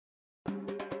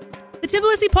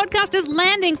Tbilisi podcast is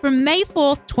landing from May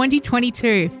 4th,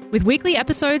 2022, with weekly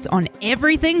episodes on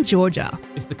everything Georgia.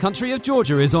 If the country of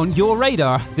Georgia is on your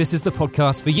radar, this is the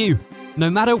podcast for you. No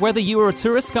matter whether you are a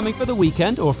tourist coming for the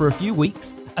weekend or for a few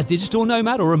weeks, a digital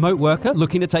nomad or remote worker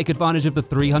looking to take advantage of the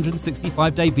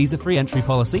 365-day visa-free entry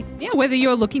policy. Yeah, whether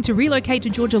you're looking to relocate to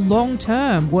Georgia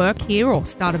long-term, work here or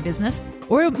start a business,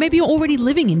 or maybe you're already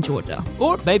living in Georgia.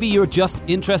 Or maybe you're just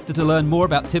interested to learn more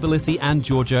about Tbilisi and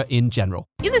Georgia in general.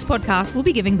 In this podcast, we'll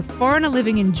be giving the foreigner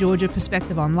living in Georgia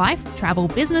perspective on life, travel,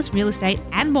 business, real estate,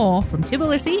 and more from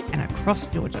Tbilisi and across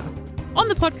Georgia. On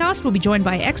the podcast, we'll be joined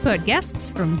by expert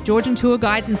guests, from Georgian tour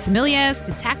guides and sommeliers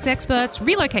to tax experts,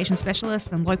 relocation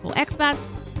specialists, and local expats,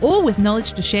 all with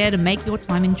knowledge to share to make your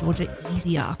time in Georgia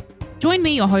easier. Join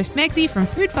me, your host Megzi from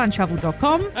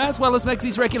foodfuntravel.com. As well as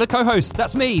Megzi's regular co-host,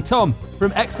 that's me, Tom,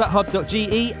 from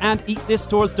expathub.ge and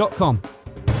eatthistours.com.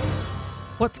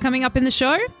 What's coming up in the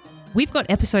show? We've got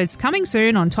episodes coming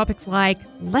soon on topics like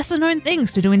lesser-known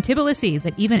things to do in Tbilisi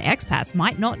that even expats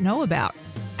might not know about,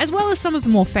 as well as some of the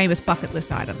more famous bucket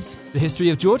list items. The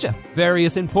history of Georgia,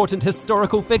 various important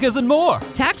historical figures and more.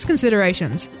 Tax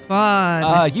considerations.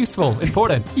 Fun. Useful,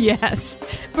 important. Yes.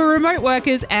 For remote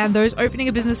workers and those opening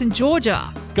a business in Georgia.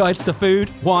 Guides to food,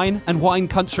 wine, and wine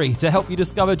country to help you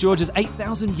discover Georgia's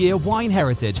 8,000-year wine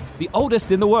heritage, the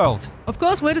oldest in the world. Of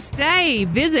course, where to stay,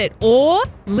 visit, or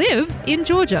live in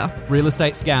Georgia. Real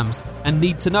estate scams and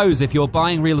need-to-knows if you're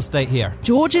buying real estate here.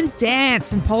 Georgian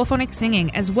dance and polyphonic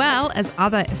singing, as well as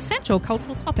other essential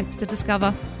cultural topics to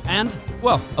discover. And,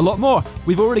 well, a lot more.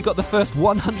 We've already got the first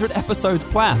 100 episodes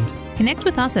planned. Connect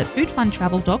with us at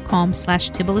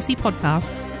foodfuntravel.com/Tbilisi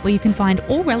podcast, where you can find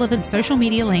all relevant social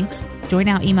media links, join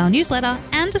our email newsletter,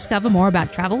 and discover more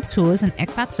about travel, tours, and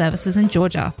expat services in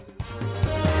Georgia.